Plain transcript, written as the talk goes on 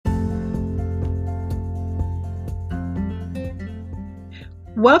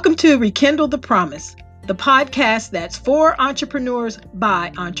Welcome to Rekindle the Promise, the podcast that's for entrepreneurs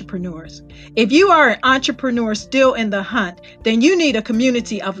by entrepreneurs. If you are an entrepreneur still in the hunt, then you need a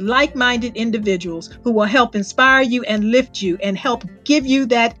community of like-minded individuals who will help inspire you and lift you and help give you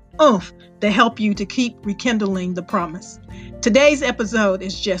that oomph to help you to keep rekindling the promise. Today's episode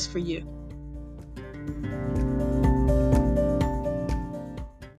is just for you.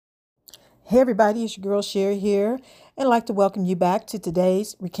 Hey everybody, it's your girl Sherry here, and I'd like to welcome you back to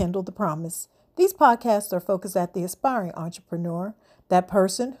today's Rekindle the Promise. These podcasts are focused at the aspiring entrepreneur, that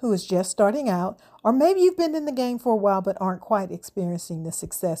person who is just starting out, or maybe you've been in the game for a while but aren't quite experiencing the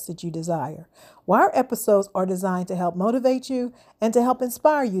success that you desire. Well, our episodes are designed to help motivate you and to help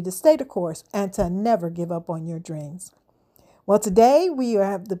inspire you to stay the course and to never give up on your dreams. Well, today we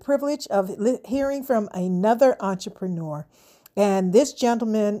have the privilege of hearing from another entrepreneur. And this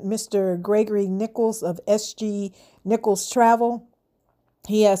gentleman, Mr. Gregory Nichols of SG Nichols Travel,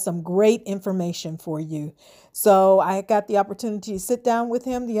 he has some great information for you. So I got the opportunity to sit down with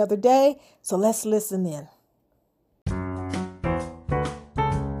him the other day. So let's listen in.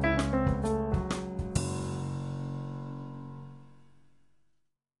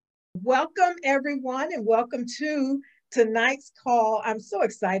 Welcome, everyone, and welcome to tonight's call. I'm so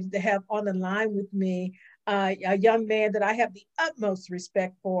excited to have on the line with me a young man that I have the utmost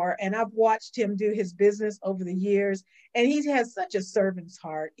respect for, and I've watched him do his business over the years, and he has such a servant's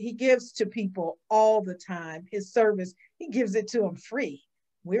heart. He gives to people all the time. His service, he gives it to them free.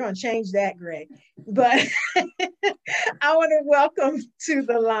 We're going to change that, Greg. But I want to welcome to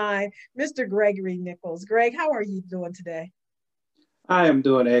the line Mr. Gregory Nichols. Greg, how are you doing today? I am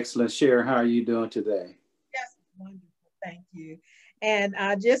doing excellent. Sherry, how are you doing today? Yes, wonderful. Thank you. And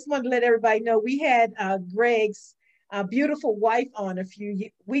I just want to let everybody know we had Greg's beautiful wife on a few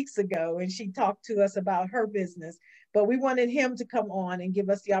weeks ago, and she talked to us about her business. But we wanted him to come on and give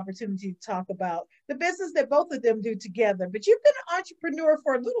us the opportunity to talk about the business that both of them do together. But you've been an entrepreneur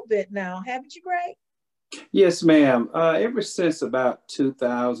for a little bit now, haven't you, Greg? Yes, ma'am. Ever since about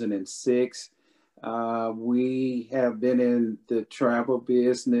 2006, we have been in the travel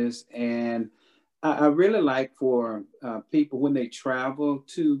business, and I really like for people when they travel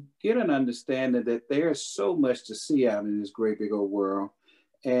to get an understanding that there's so much to see out in this great big old world.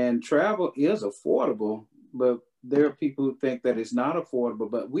 And travel is affordable, but there are people who think that it's not affordable,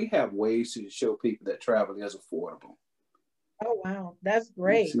 but we have ways to show people that travel is affordable. Oh, wow. That's Yes,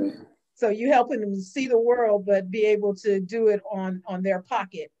 great. ma'am. So you helping them see the world, but be able to do it on their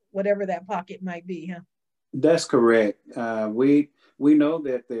pocket, whatever that pocket might be, huh? That's correct. We know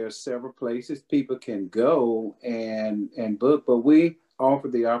that there are several places people can go and book, but we offer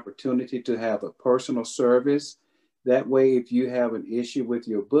the opportunity to have a personal service. That way, if you have an issue with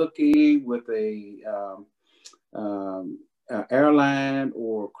your booking, with a airline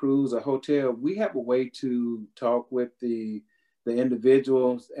or cruise or hotel, we have a way to talk with the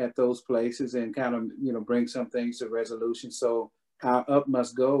individuals at those places and kind of bring some things to resolution. So our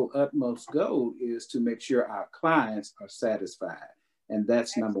utmost goal is to make sure our clients are satisfied. And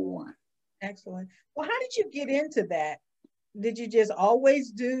that's Excellent. number one. Excellent. Well, how did you get into that? Did you just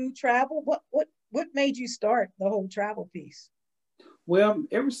always do travel? What made you start the whole travel piece? Well,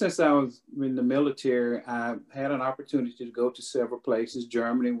 ever since I was in the military, I had an opportunity to go to several places.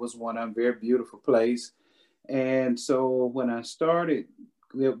 Germany was one of them, very beautiful place. And so when I started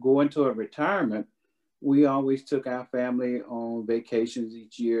going to a retirement, we always took our family on vacations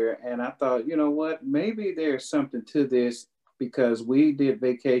each year. And I thought, you know what, maybe there's something to this because we did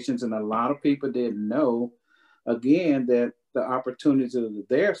vacations and a lot of people didn't know, again, that the opportunities are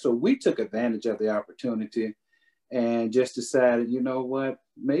there. So we took advantage of the opportunity and just decided, you know what,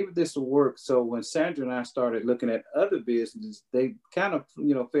 maybe this will work. So when Sandra and I started looking at other businesses, they kind of,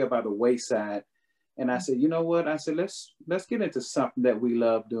 fell by the wayside. And I said, you know what? I said, let's get into something that we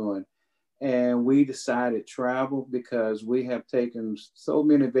love doing. And we decided travel because we have taken so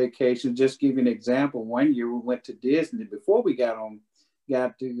many vacations. Just give you an example. One year we went to Disney before we got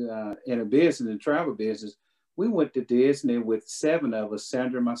to in a business and travel business. We went to Disney with 7 of us,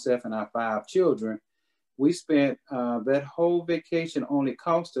 Sandra, myself, and our 5 children. We spent that whole vacation only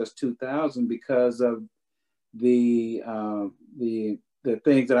cost us $2,000 because of the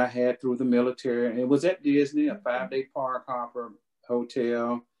things that I had through the military. And it was at Disney, a 5-day park hopper,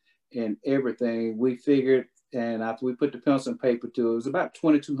 hotel, and everything. We figured, and after we put the pencil and paper to it, was about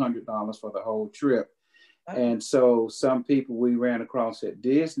 $2,200 for the whole trip. Wow. And so some people we ran across at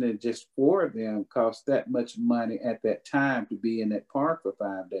Disney, just 4 of them cost that much money at that time to be in that park for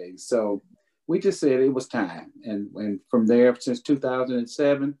 5 days. So we just said it was time. And from there, since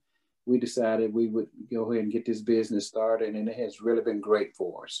 2007, we decided we would go ahead and get this business started, and it has really been great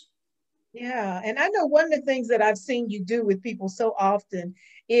for us. Yeah, and I know one of the things that I've seen you do with people so often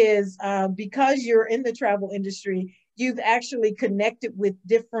is because you're in the travel industry, you've actually connected with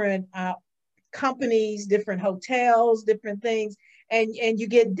different companies, different hotels, different things, and you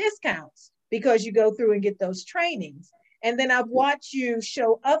get discounts because you go through and get those trainings. And then I've watched you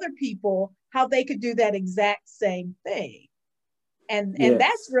show other people how they could do that exact same thing. And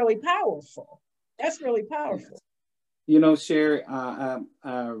that's Yes. really powerful. That's really powerful. You know, Sherry,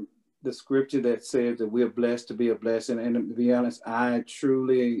 the scripture that says that we're blessed to be a blessing. And to be honest, I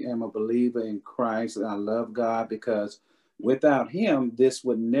truly am a believer in Christ. And I love God because without him, this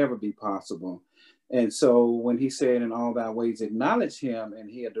would never be possible. And so when he said, in all thy ways, acknowledge him and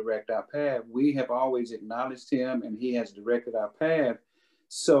he'll direct our path, we have always acknowledged him and he has directed our path.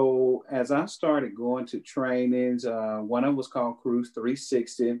 So as I started going to trainings, one of them was called Cruise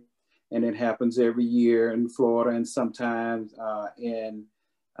 360, and it happens every year in Florida and sometimes in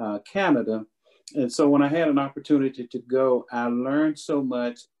Canada. And so when I had an opportunity to go, I learned so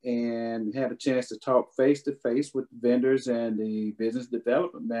much and had a chance to talk face to face with vendors and the business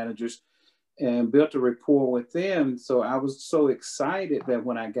development managers and built a rapport with them. So I was so excited that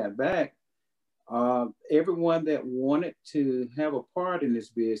when I got back, everyone that wanted to have a part in this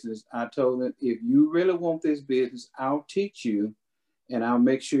business, I told them, if you really want this business, I'll teach you and I'll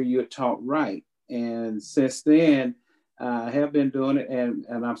make sure you're taught right. And since then, I have been doing it, and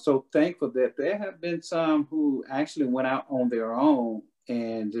I'm so thankful that there have been some who actually went out on their own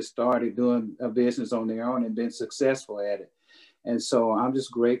and just started doing a business on their own and been successful at it. And so I'm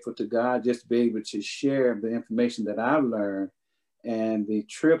just grateful to God just to be able to share the information that I've learned and the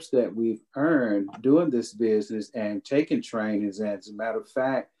trips that we've earned doing this business and taking trainings. As a matter of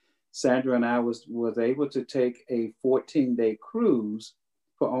fact, Sandra and I was able to take a 14-day cruise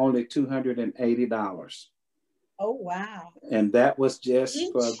for only $280. Oh, wow. And that was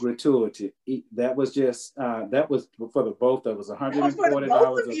just for gratuity. That was for the both of us, That was for the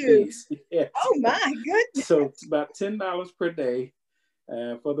both $140 of a you. piece. Yes. Oh my goodness. So it's about $10 per day.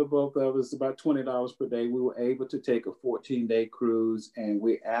 For the both of us, about $20 per day. We were able to take a 14-day cruise, and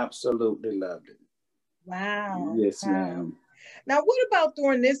we absolutely loved it. Wow. Yes, Wow. ma'am. Now, what about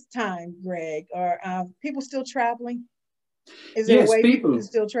during this time, Greg? Are people still traveling? Is there a Yes, way people people. can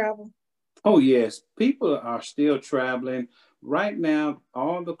still travel? Oh, yes. People are still traveling. Right now,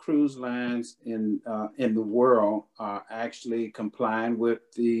 all the cruise lines in the world are actually complying with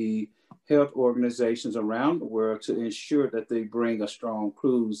the health organizations around the world to ensure that they bring a strong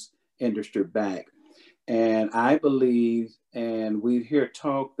cruise industry back. And I believe, and we hear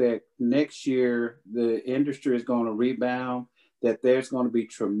talk that next year the industry is going to rebound, that there's going to be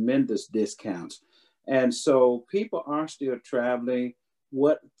tremendous discounts. And so people are still traveling.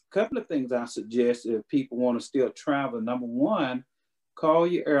 What couple of things I suggest if people want to still travel. Number one, call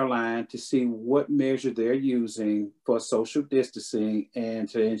your airline to see what measure they're using for social distancing and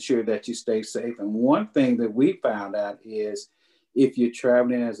to ensure that you stay safe. And one thing that we found out is if you're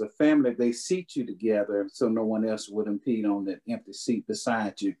traveling as a family, they seat you together so no one else would impede on the empty seat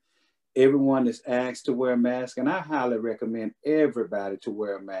beside you. Everyone is asked to wear a mask, and I highly recommend everybody to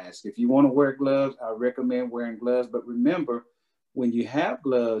wear a mask. If you want to wear gloves, I recommend wearing gloves. But remember, when you have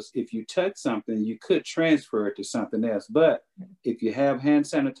gloves, if you touch something, you could transfer it to something else. But if you have hand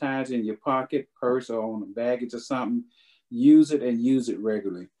sanitizer in your pocket, purse, or on a baggage or something, use it and use it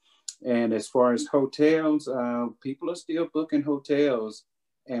regularly. And as far as hotels, people are still booking hotels.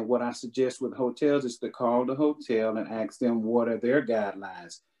 And what I suggest with hotels is to call the hotel and ask them what are their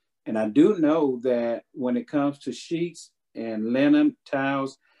guidelines. And I do know that when it comes to sheets and linen,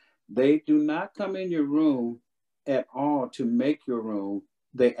 towels, they do not come in your room at all to make your room.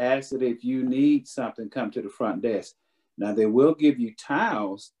 They ask that if you need something, come to the front desk. Now, they will give you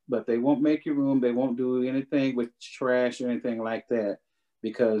towels, but they won't make your room. They won't do anything with trash or anything like that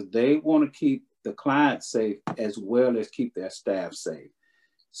because they want to keep the client safe as well as keep their staff safe.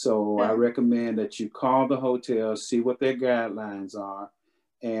 So I recommend that you call the hotel, see what their guidelines are.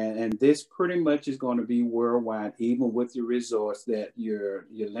 And this pretty much is going to be worldwide, even with your resorts, that your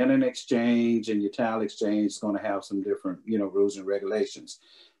linen exchange and your towel exchange is going to have some different, rules and regulations.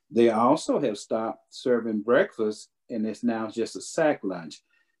 They also have stopped serving breakfast, and it's now just a sack lunch.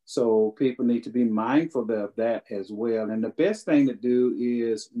 So people need to be mindful of that as well. And the best thing to do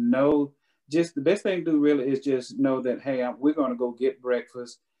is the best thing to do really is just know that, hey, we're going to go get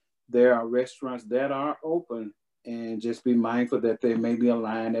breakfast. There are restaurants that are open, and just be mindful that there may be a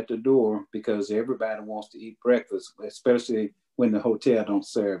line at the door because everybody wants to eat breakfast, especially when the hotel don't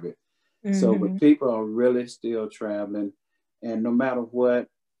serve it. Mm-hmm. So, but people are really still traveling, and no matter what,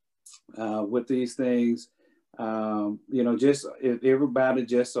 with these things. Just if everybody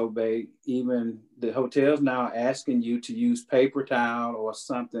just obey, even the hotels now are asking you to use paper towel or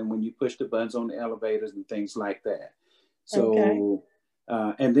something when you push the buttons on the elevators and things like that. Okay. So,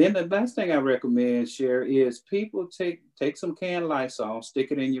 and then the last thing I recommend, share, is people take some canned Lysol,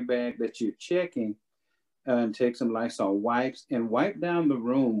 stick it in your bag that you're checking, and take some Lysol wipes and wipe down the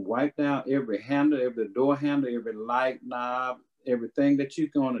room, wipe down every handle, every door handle, every light knob, everything that you're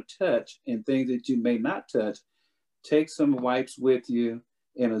going to touch and things that you may not touch. Take some wipes with you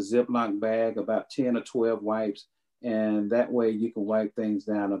in a Ziploc bag, about 10 or 12 wipes. And that way you can wipe things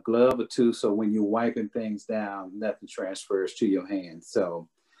down, a glove or two. So when you're wiping things down, nothing transfers to your hands. So,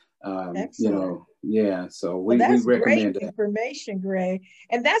 Excellent. yeah, so Well, we that's great recommend that. information, Greg.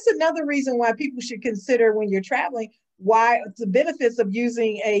 And that's another reason why people should consider when you're traveling, why the benefits of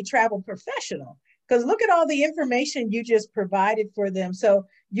using a travel professional. Because look at all the information you just provided for them. So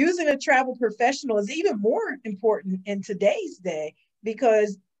using a travel professional is even more important in today's day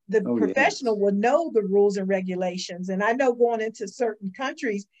because the Oh, yes. professional will know the rules and regulations. And I know going into certain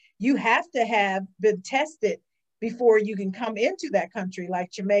countries, you have to have been tested before you can come into that country,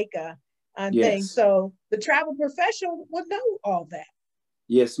 like Jamaica and things. Yes. So the travel professional would know all that.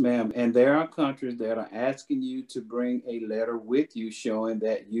 Yes, ma'am. And there are countries that are asking you to bring a letter with you showing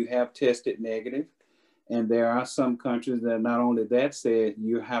that you have tested negative. And there are some countries that not only that said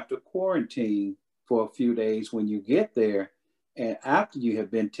you have to quarantine for a few days when you get there and after you have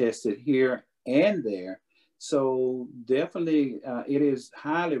been tested here and there. So definitely it is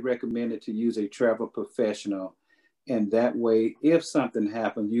highly recommended to use a travel professional. And that way, if something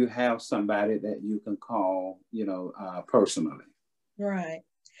happens, you have somebody that you can call, personally. Right.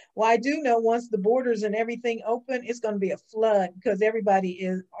 Well, I do know once the borders and everything open, it's going to be a flood because everybody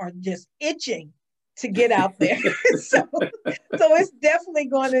is are just itching to get out there. so so it's definitely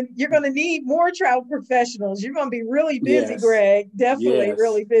going to you're going to need more travel professionals. You're going to be really busy, Yes, Greg. Definitely yes,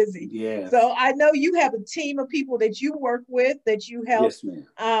 really busy. yes, So I know you have a team of people that you work with that you help yes, ma'am.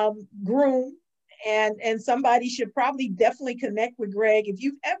 groom. And somebody should probably definitely connect with Greg. If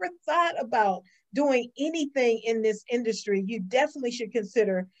you've ever thought about doing anything in this industry, you definitely should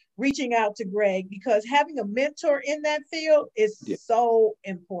consider reaching out to Greg because having a mentor in that field is Yeah, so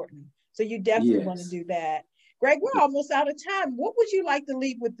important. So you definitely want to yes. do that. Greg, we're Yeah. almost out of time. What would you like to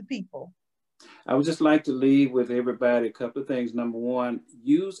leave with the people? I would just like to leave with everybody a couple of things. Number one,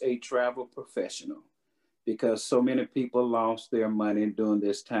 use a travel professional because so many people lost their money during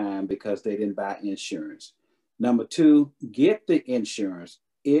this time because they didn't buy insurance. Number two, get the insurance.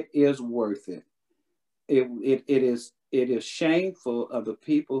 It is worth it. It is shameful of the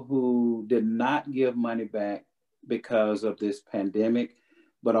people who did not give money back because of this pandemic,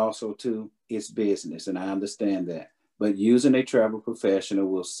 but also too it's business, and I understand that. But using a travel professional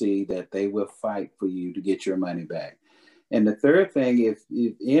will see that they will fight for you to get your money back. And the third thing, if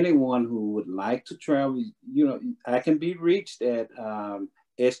anyone who would like to travel, I can be reached at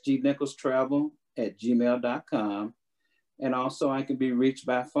sgnicholstravel@gmail.com. And also, I can be reached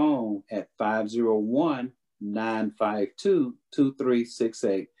by phone at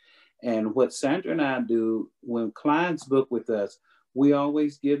 501-952-2368. And what Sandra and I do when clients book with us, we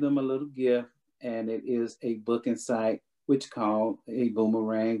always give them a little gift, and it is a booking site, which called a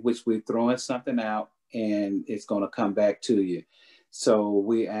boomerang, which we're throwing something out and it's going to come back to you. So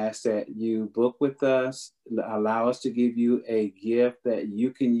we ask that you book with us, allow us to give you a gift that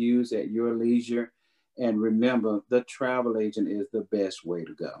you can use at your leisure, and remember, the travel agent is the best way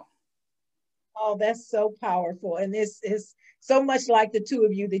to go. Oh, that's so powerful. And this is so much like the two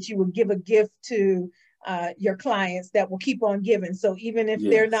of you that you would give a gift to your clients that will keep on giving. So even if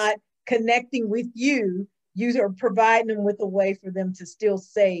they're Yes. not connecting with you, you are providing them with a way for them to still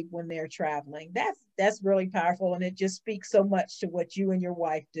save when they're traveling. That's really powerful. And it just speaks so much to what you and your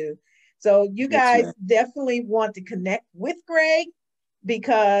wife do. So you Yes, guys ma'am. definitely want to connect with Greg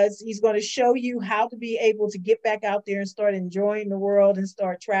because he's going to show you how to be able to get back out there and start enjoying the world and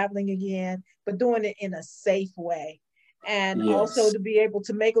start traveling again, but doing it in a safe way. And also Yes. to be able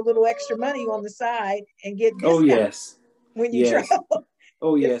to make a little extra money on the side and get Oh, discounts yes. when you Yes. travel.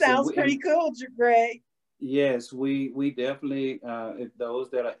 Oh, It yes. sounds pretty cool, Greg. Yes, we definitely, if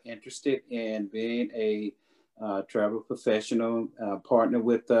those that are interested in being a travel professional, partner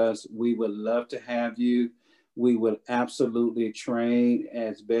with us, we would love to have you. We will absolutely train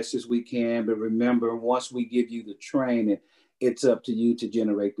as best as we can. But remember, once we give you the training, it's up to you to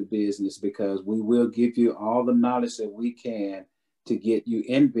generate the business because we will give you all the knowledge that we can to get you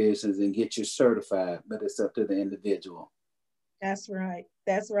in business and get you certified. But it's up to the individual. That's right.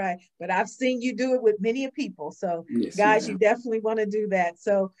 That's right. But I've seen you do it with many people. So, Yes, guys, ma'am. you definitely want to do that.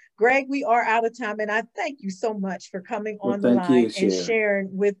 So, Greg, we are out of time. And I thank you so much for coming Well, on the thank you, line and Sherry.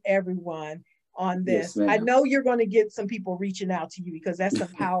 sharing with everyone on Yes, this. I ma'am. know you're going to get some people reaching out to you because that's some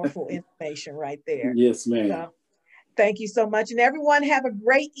powerful information right there. Yes, ma'am. So, thank you so much. And everyone, have a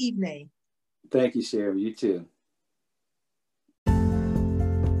great evening. Thank you, Sherry. You too.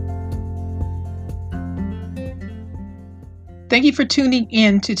 Thank you for tuning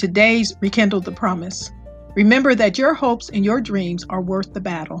in to today's Rekindle the Promise. Remember that your hopes and your dreams are worth the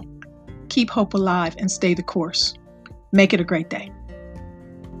battle. Keep hope alive and stay the course. Make it a great day.